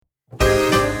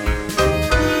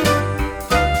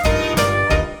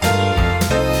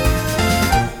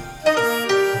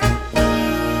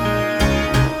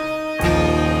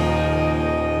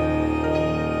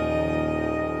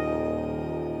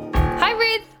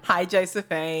Hi,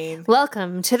 Josephine.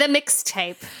 Welcome to the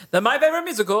mixtape. The My Favorite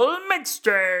Musical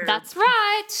mixtape. That's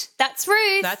right. That's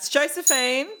Ruth. That's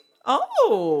Josephine.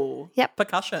 Oh. Yep.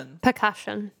 Percussion.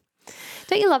 Percussion.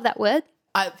 Don't you love that word?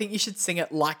 I think you should sing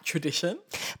it like tradition.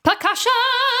 Percussion.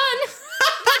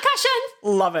 Percussion.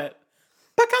 Love it.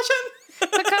 Percussion.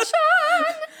 Percussion.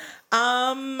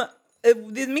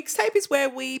 The mixtape is where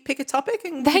we pick a topic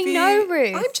and They give you- know,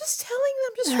 Ruth. I'm just telling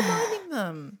them, just reminding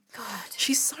them. God.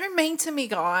 She's so mean to me,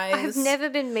 guys. I've never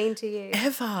been mean to you.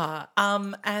 ever.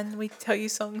 And we tell you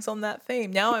songs on that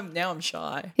theme. Now I'm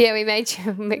shy. Yeah, we made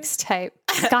you a mixtape.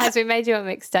 Guys, we made you a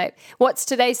mixtape. What's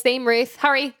today's theme, Ruth?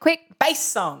 Hurry, quick. Bass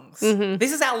songs.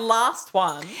 This is our last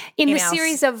one In the our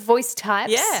series of voice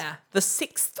types. Yeah, the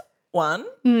sixth one.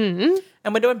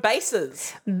 And we're doing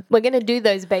basses. We're going to do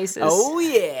those basses. Oh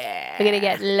yeah. We're going to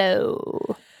get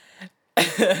low.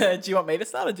 Do you want me to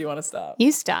start or do you want to start?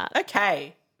 You start.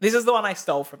 Okay. This is the one I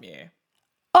stole from you.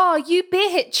 Oh, you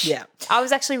bitch. Yeah. I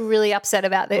was actually really upset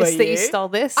about this, Were that you you? stole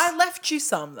this. I left you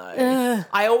some though.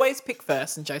 I always pick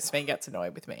first and Josephine gets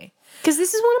annoyed with me. Because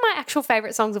this is one of my actual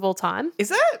favourite songs of all time. Is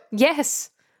it?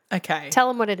 Yes. Okay. Tell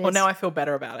them what it is. Well, now I feel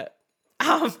better about it.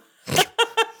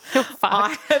 Fuck.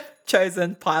 I have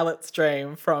chosen Pilot's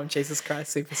Dream from Jesus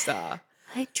Christ Superstar.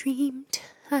 I dreamed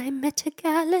I met a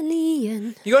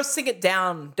Galilean. You got to sing it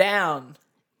down.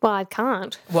 Well, I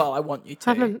can't. Well, I want you to.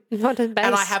 I'm not a bass.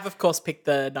 And I have, of course, picked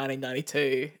the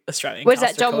 1992 Australian Was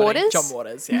cast that John recording. Waters? John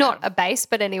Waters, yeah. Not a bass,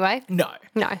 but anyway. No.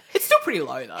 No. It's still pretty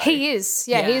low, though. He is.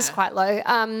 Yeah, he is Yeah. quite low.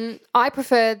 I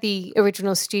prefer the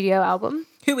original studio album.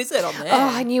 Who is it on there? Oh,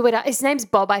 I knew it. His name's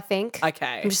Bob, I think.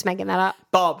 Okay. I'm just making that up.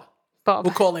 Bob. Bob.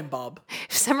 We'll call him Bob.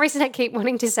 For some reason, I keep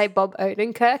wanting to say Bob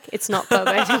Odenkirk. It's not Bob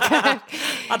Odenkirk.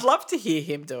 I'd love to hear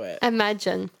him do it.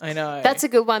 Imagine. I know. That's a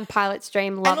good one. Pilot's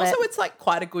Dream. Love and also it. it's like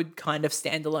quite a good kind of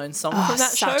standalone song from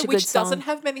that show, such a good which song. doesn't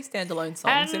have many standalone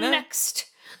songs in it. Next,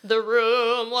 the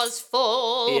room was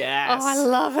full. Yes. Oh, I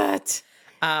love it.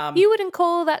 You wouldn't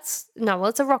call that... No, well,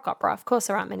 it's a rock opera. Of course,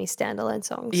 there aren't many standalone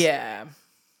songs. Yeah.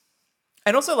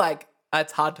 And also, like,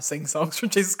 it's hard to sing songs from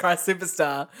Jesus Christ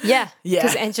Superstar. Yeah. Yeah.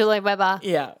 Because Angela Weber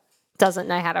Yeah. doesn't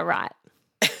know how to write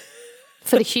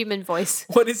for the human voice.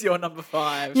 What is your number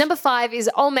 5? Number 5 is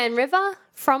Old Man River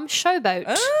from Showboat.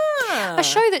 Ah. A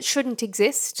show that shouldn't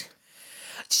exist.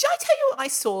 Did I tell you I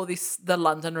saw the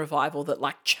London revival that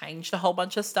like changed a whole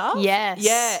bunch of stuff? Yes.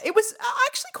 Yeah, it was. I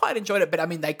actually quite enjoyed it, but I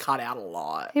mean, they cut out a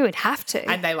lot You would have to.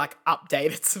 and they like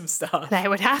updated some stuff. They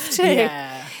would have to.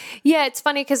 Yeah. Yeah, it's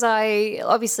funny because I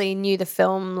obviously knew the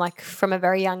film like from a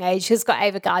very young age. It's got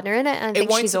Ava Gardner in it, and I It think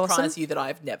won't she's surprise awesome. you that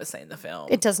I've never seen the film.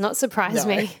 It does not surprise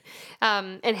No. me.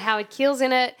 And Howard Keel's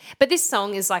in it. But this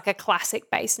song is like a classic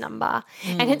bass number.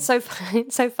 And it's so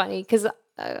funny because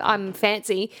I'm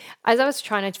fancy. As I was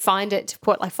trying to find it,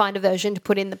 find a version to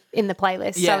put in the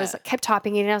playlist. So Yeah. I was kept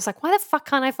typing in and I was like, why the fuck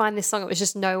can't I find this song? It was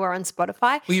just nowhere on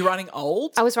Spotify. Were you running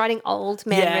old? I was writing Old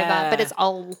Man Yeah. River, but it's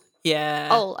Old. Yeah.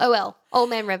 Old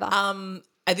Man River. And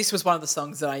this was one of the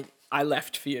songs that I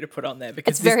left for you to put on there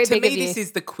because It's very to big me of you. this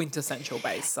is the quintessential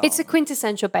bass song. It's a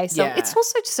quintessential bass song. Yeah. It's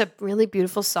also just a really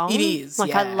beautiful song. It is,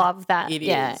 Like, I yeah. love that. It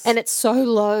yeah. is. And it's so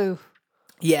low.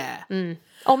 yeah.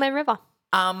 Old Man River.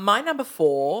 My number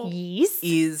 4 Yes.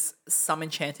 is Some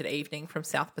Enchanted Evening from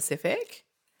South Pacific.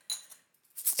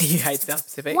 You hate South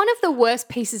Pacific? One of the worst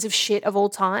pieces of shit of all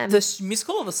time. The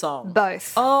musical or the song?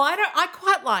 Both. Oh, I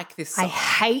quite like this song. I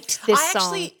hate this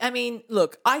song. I mean,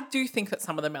 look, I do think that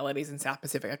some of the melodies in South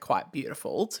Pacific are quite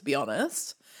beautiful, to be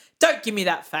honest. Don't give me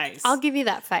that face. I'll give you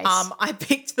that face. I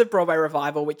picked the Broadway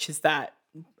revival, which is that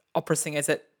opera singer, is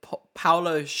it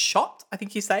Paolo Schott? I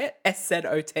think you say it.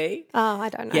 SZOT. oh, I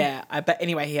don't know. Yeah, but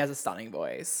anyway, he has a stunning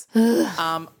voice.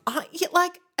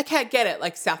 Okay, I get it.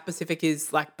 Like South Pacific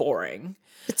is like boring,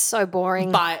 It's so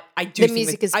boring. but I do. The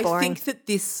music is I boring. think that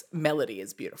this melody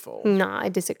is beautiful. No, I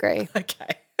disagree. Okay,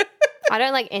 I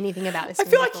don't like anything about this I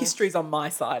feel like musical. history's on my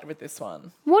side with this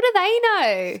one. What do they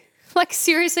know? Like,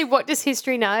 seriously, what does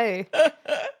history know?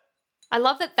 I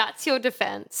love that that's your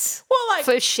defense Well, like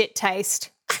for shit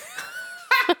taste.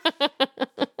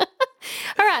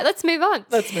 All right, let's move on.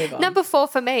 Let's move on. Number 4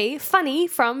 for me, Funny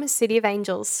from City of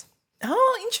Angels.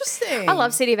 oh, interesting. I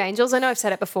love City of Angels. I know I've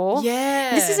said it before.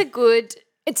 Yeah, This is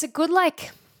it's a good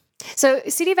like, so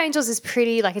City of Angels is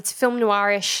pretty, like it's film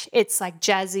noirish. It's like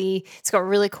jazzy. It's got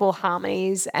really cool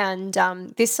harmonies. And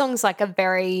this song's like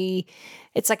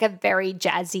it's like a very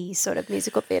jazzy sort of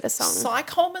musical theatre song. Cy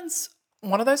Coleman's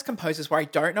one of those composers where I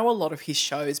don't know a lot of his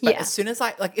shows, but Yeah. as soon as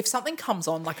if something comes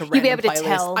on like a random be able to playlist,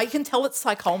 tell. I can tell it's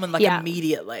Cy Coleman Yeah.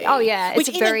 immediately. Oh, yeah, it's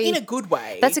which a very- in a good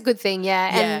way. That's a good thing,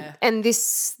 yeah. Yeah. And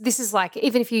this is like,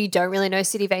 even if you don't really know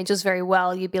City of Angels very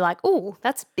well, you'd be like, oh,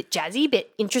 that's a bit jazzy,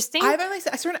 bit interesting. I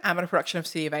saw an amateur production of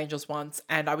City of Angels once,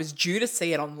 and I was due to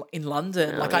see it in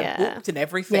London. I yeah. booked and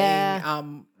everything. Yeah.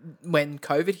 When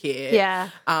COVID hit, Yeah.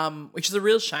 which is a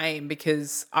real shame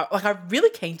because I'm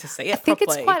really keen to see it. I think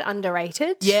properly. it's quite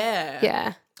underrated. yeah,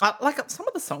 Yeah. some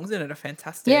of the songs in it are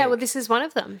fantastic. Yeah, well, this is one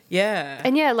of them. yeah,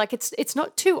 And yeah, like it's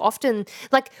not too often.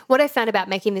 Like what I found about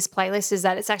making this playlist is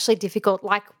that it's actually difficult.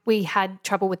 Like we had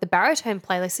trouble with the baritone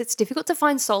playlist. It's difficult to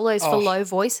find solos for low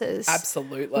voices.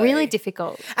 absolutely, Really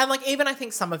difficult. And even I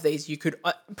think some of these you could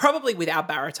probably with our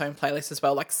baritone playlist as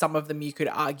well. Like some of them you could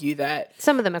argue that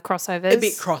Some of them are crossovers. a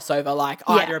bit crossover, like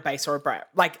either a bass or a brat.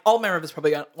 Like Old Man River is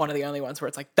probably one of the only ones where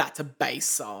it's like that's a bass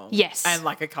song. Yes. and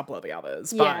like a couple of the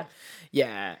others. Yeah. But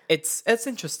yeah, it's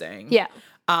interesting. Yeah.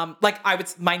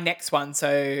 My next one,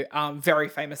 so very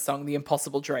famous song, The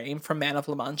Impossible Dream from Man of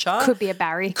La Mancha. Could be a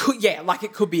Barry.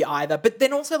 It could be either. But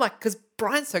then also because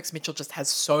Brian Stokes Mitchell just has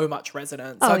so much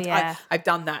resonance. Oh, So yeah. I've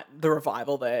done the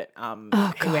revival that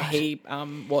where he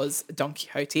was Don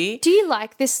Quixote. Do you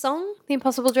like this song, The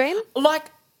Impossible Dream?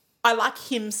 I like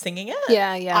him singing it.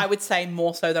 Yeah, yeah. I would say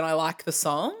more so than I like the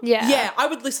song. Yeah. Yeah, I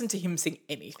would listen to him sing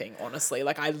anything, honestly.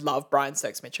 I love Brian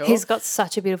Stokes Mitchell. He's got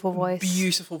such a beautiful voice.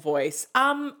 Beautiful voice.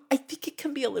 I think it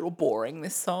can be a little boring,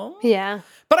 this song. Yeah.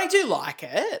 But I do like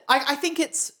it. I think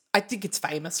it's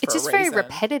famous for It's just a very reason.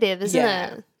 repetitive, isn't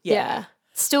Yeah, it? yeah.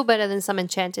 Still better than Some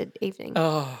Enchanted Evening.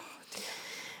 Oh,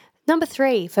 Number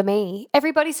 3 for me,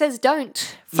 Everybody Says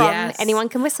Don't from yes. Anyone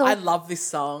Can Whistle. I love this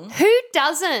song. Who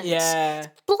doesn't? Yeah.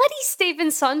 Bloody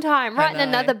Stephen Sondheim writing know.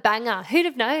 another banger. Who'd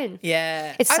have known?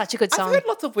 Yeah. It's such a good song. I've heard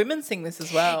lots of women sing this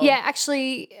as well. Yeah,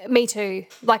 actually, me too.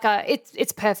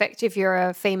 It's perfect if you're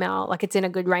a female. Like it's in a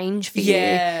good range for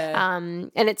Yeah.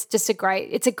 you. And it's just a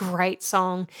great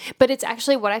song. But it's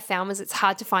actually what I found was it's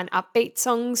hard to find upbeat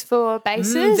songs for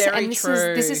basses. very and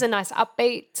true. This is a nice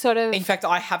upbeat sort of. In fact,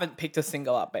 I haven't picked a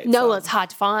single upbeat No, song. well, it's hard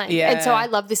to find. Yeah. And so I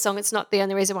love this song. It's not the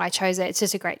only reason why I chose it. It's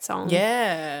just a great song.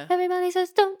 Yeah. Everybody says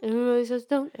don't. Everybody says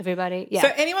don't. Everybody. Yeah.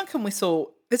 So Anyone Can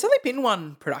Whistle, there's only been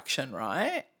one production,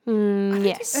 right?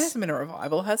 yes. There hasn't been a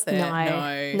revival, has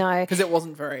there? No. Because it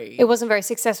wasn't very... It wasn't very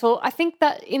successful. I think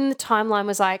that in the timeline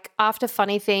was like after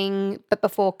Funny Thing, but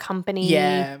before Company.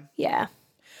 Yeah. Yeah.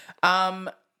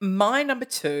 My number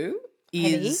 2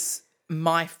 is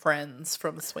My Friends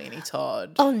from Sweeney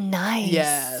Todd. Oh, nice.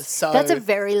 Yeah, so... That's a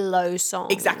very low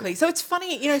song. Exactly. So it's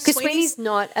funny, Because Sweeney's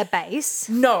not a bass,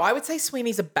 No, I would say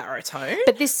Sweeney's a baritone.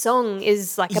 but this song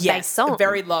is like a bass song.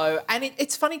 Very low. And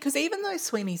it's funny because even though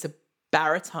Sweeney's a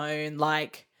baritone,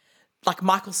 like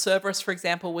Michael Cerveris, for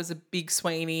example, was a big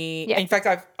Sweeney. Yeah. In fact,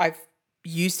 I've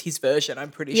used his version,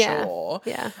 I'm pretty Yeah. sure.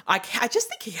 Yeah. I just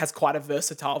think he has quite a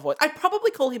versatile voice. I'd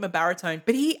probably call him a baritone,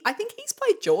 but I think he's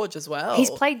played George as well. He's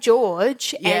played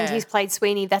George Yeah. and he's played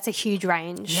Sweeney. That's a huge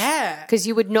range. Yeah. Because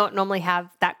you would not normally have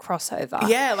that crossover.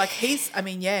 Yeah,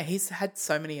 he's had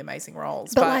so many amazing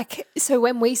roles. But so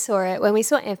when we saw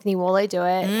Anthony Warlow do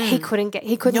it, he couldn't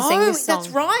sing no, this song. that's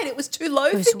right. It was too low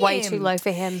It was for way him. too low for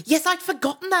him. Yes, I'd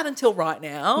forgotten that until right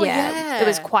now. Yeah. It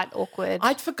was quite awkward.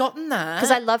 I'd forgotten that.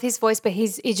 Because I love his voice, but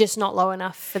he's just not low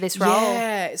enough for this role.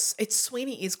 Yeah, it's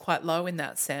Sweeney is quite low in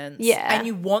that sense. Yeah. And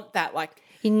you want that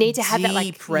You need to have that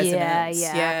deep resonance.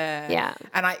 Yeah.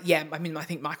 And I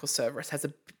think Michael Cerveris has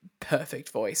a perfect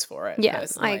voice for it. Yeah, I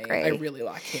personally. agree. I really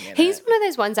like him in He's it. one of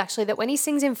those ones actually that when he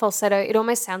sings in falsetto, it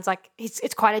almost sounds like it's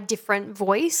quite a different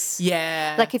voice.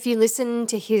 Yeah. Like if you listen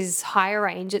to his higher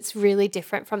range, it's really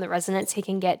different from the resonance he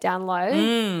can get down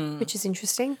low, which is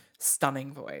interesting.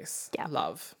 Stunning voice. Yeah.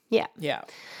 Love. Yeah. Yeah.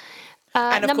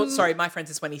 And of course, My Friends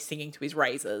is when he's singing to his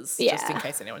razors, just Yeah. in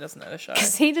case anyone doesn't know the show.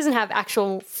 Because he doesn't have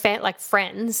actual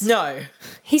friends. No.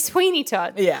 He's Sweeney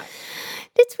Todd. Yeah.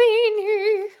 It's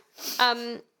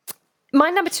Sweeney. My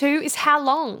number 2 is How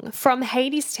Long from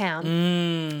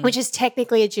Hadestown, which is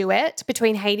technically a duet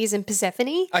between Hades and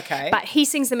Persephone. Okay. But he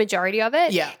sings the majority of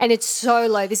it. Yeah. And it's so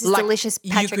low. This is delicious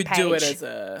Patrick You could Page. do it as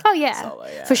a solo,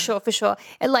 yeah. For sure.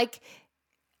 And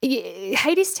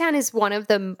Hadestown is one of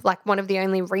the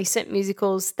only recent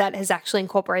musicals that has actually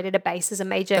incorporated a bass as a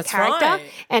major That's character. right.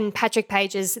 And Patrick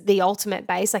Page is the ultimate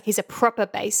bass. He's a proper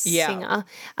bass singer.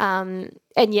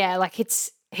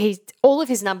 He's all of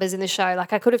his numbers in the show. I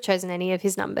could have chosen any of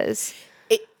his numbers.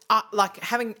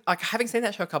 Having seen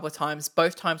that show a couple of times,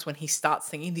 both times when he starts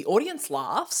singing, the audience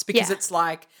laughs because Yeah.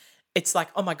 it's like,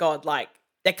 oh my God,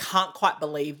 they can't quite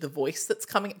believe the voice that's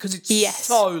coming because it's Yes,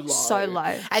 so low. so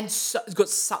low. And it's got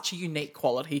such a unique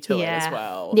quality to it as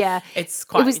well. Yeah. It's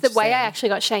quite It was the way I interesting. actually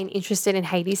got Shane interested in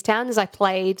Hadestown is I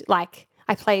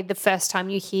played the first time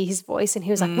you hear his voice and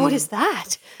he was like, what is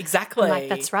that? Exactly. I'm like,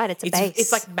 that's right, it's a bass.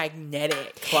 It's like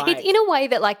magnetic. Like, In a way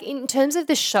that, like, in terms of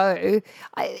the show,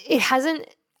 it hasn't,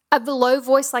 the low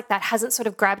voice like that hasn't sort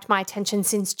of grabbed my attention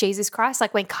since Jesus Christ.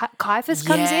 Like when Caiaphas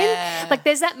comes Yeah. in, like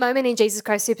there's that moment in Jesus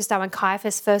Christ Superstar when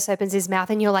Caiaphas first opens his mouth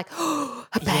and you're like, oh,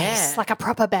 a bass, Yeah. like a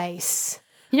proper bass.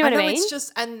 You know what I mean? It's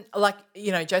just, and like,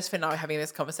 you know, Josephine and I were having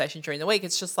this conversation during the week.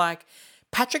 It's just like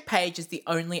Patrick Page is the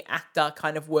only actor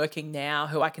kind of working now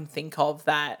who I can think of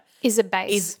that Is a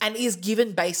bass. is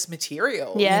given bass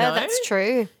material. Yeah, you know? that's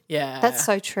true. Yeah. That's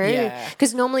so true. Yeah.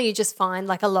 Because normally you just find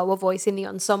like a lower voice in the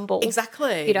ensemble.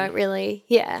 Exactly. You don't really,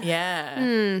 yeah. Yeah.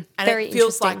 And very it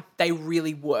feels interesting. like they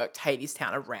really worked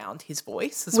Hadestown around his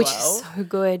voice as Which well. is so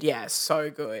good. Yeah, so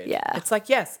good. Yeah. It's like,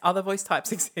 yes, other voice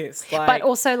types exist. Like, But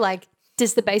also, like,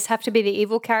 does the bass have to be the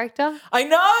evil character? I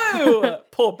know.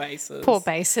 Poor bases. Poor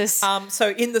basses. So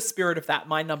in the spirit of that,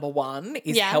 my number one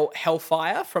is Yeah.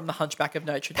 Hellfire from The Hunchback of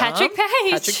Notre Dame. Patrick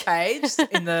Page. Patrick Page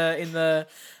in the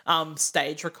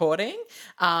stage recording.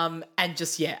 And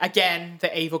just, again,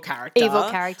 the evil character. Evil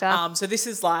character. So this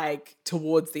is like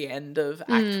towards the end of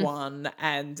Act 1,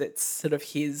 and it's sort of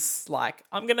his like,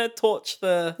 I'm gonna torch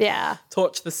the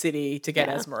city to get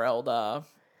Esmeralda.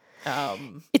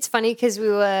 It's funny because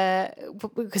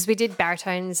we did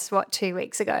baritones 2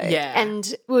 weeks ago,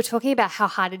 and we were talking about how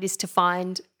hard it is to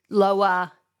find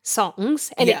lower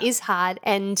songs, and it is hard,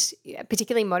 and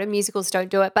particularly modern musicals don't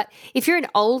do it. But if you're an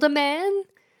older man,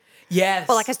 Yes.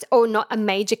 or not a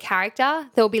major character,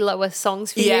 there'll be lower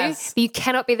songs for Yes. you. But you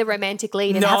cannot be the romantic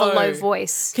lead and have a low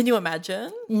voice. Can you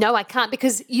imagine? No, I can't,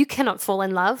 because you cannot fall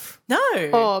in love No.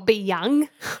 or be young.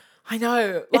 I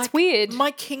know. It's weird.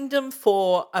 My kingdom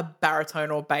for a baritone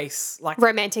or bass, like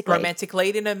Romantic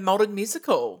lead in a modern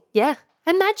musical. Yeah,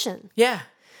 imagine. Yeah.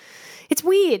 It's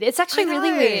weird. It's actually I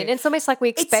really know. weird. It's almost like we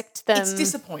expect them. It's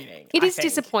disappointing. It I is think.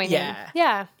 disappointing. Yeah.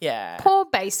 Yeah. Yeah. Poor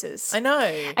basses. I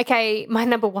know. Okay, my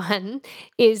number one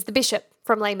is The Bishop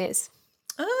from Les Mis.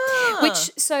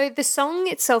 So the song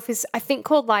itself is, I think,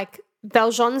 called like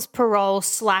Valjean's Parole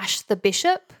 / The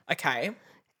Bishop. Okay.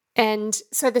 And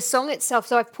so the song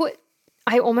itself,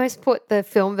 I almost put the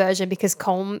film version because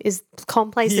Colm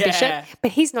plays the bishop,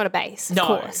 but he's not a bass, of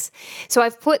course. So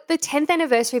I've put the 10th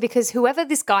anniversary because whoever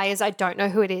this guy is, I don't know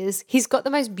who it is. He's got the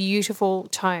most beautiful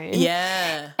tone.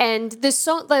 Yeah. And the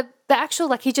song, the actual,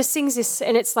 like, he just sings this,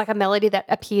 and it's like a melody that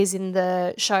appears in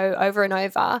the show over and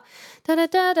over. Da da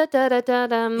da da da da da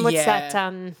da. What's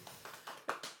that?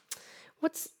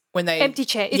 What's When they Empty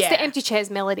Chair? It's the Empty Chairs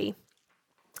melody.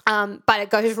 But it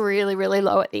goes really, really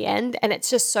low at the end, and it's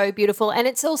just so beautiful. And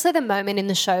it's also the moment in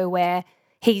the show where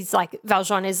he's like,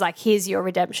 Valjean is like, here's your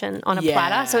redemption on a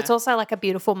platter. So it's also like a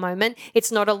beautiful moment.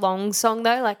 It's not a long song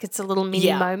though, like it's a little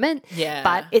mini moment. Yeah.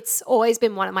 But it's always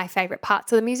been one of my favorite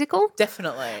parts of the musical.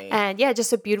 Definitely. And yeah,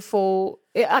 just a beautiful,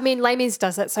 I mean, Les Mis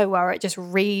does that so well. It just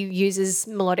reuses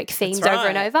melodic themes over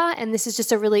and over. And this is just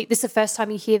this is the first time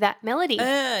you hear that melody.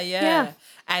 Yeah.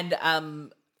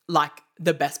 And like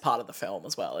the best part of the film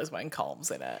as well is when Colm's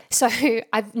in it. So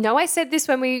I said this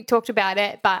when we talked about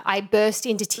it, but I burst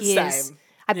into tears. Same.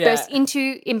 I burst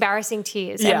into embarrassing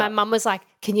tears. And my mum was like,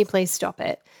 can you please stop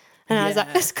it? And I was like,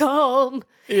 it's calm.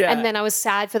 Yeah. And then I was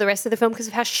sad for the rest of the film because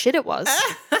of how shit it was.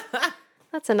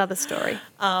 That's another story.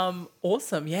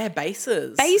 Awesome. Yeah,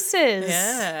 basses. Basses.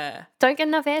 Yeah. Don't get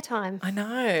enough airtime. I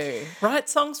know. Write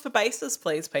songs for basses,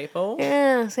 please, people.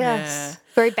 Yes. Yeah.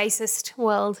 Very bassist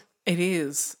world. It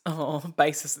is. Oh,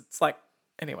 bassist. It's like,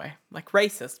 anyway, like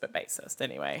racist, but bassist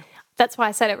anyway. That's why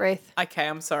I said it, Ruth. Okay,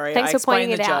 I'm sorry. Thanks I for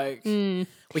pointing explained it out. joke,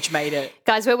 which made it.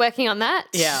 Guys, we're working on that.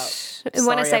 Yeah. And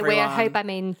when I Sorry, say we, I everyone. hope I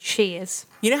mean she is.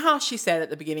 You know how she said at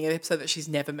the beginning of the episode that she's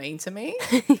never mean to me?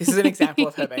 This is an example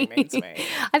of her being mean to me.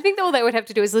 I think all they would have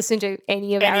to do is listen to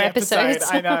any of our Any episode.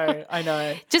 episodes. I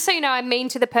know. Just so you know, I'm mean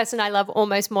to the person I love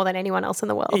almost more than anyone else in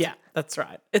the world. Yeah, that's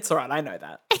right. It's all right. I know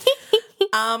that.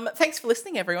 Thanks for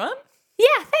listening, everyone.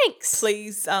 Yeah, thanks.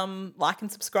 Please like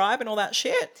and subscribe and all that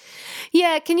shit.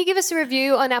 Yeah, can you give us a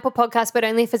review on Apple Podcasts, but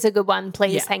only if it's a good one,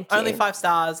 please? Yeah, Thank you. only 5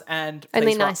 stars and Only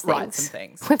please nice write things. some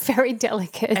things. We're very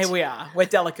delicate. Hey, we are. We're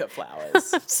delicate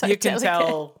flowers. So you can delicate.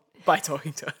 tell by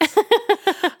talking to us.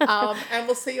 And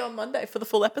we'll see you on Monday for the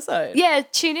full episode. Yeah,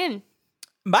 tune in.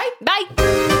 Bye.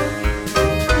 Bye.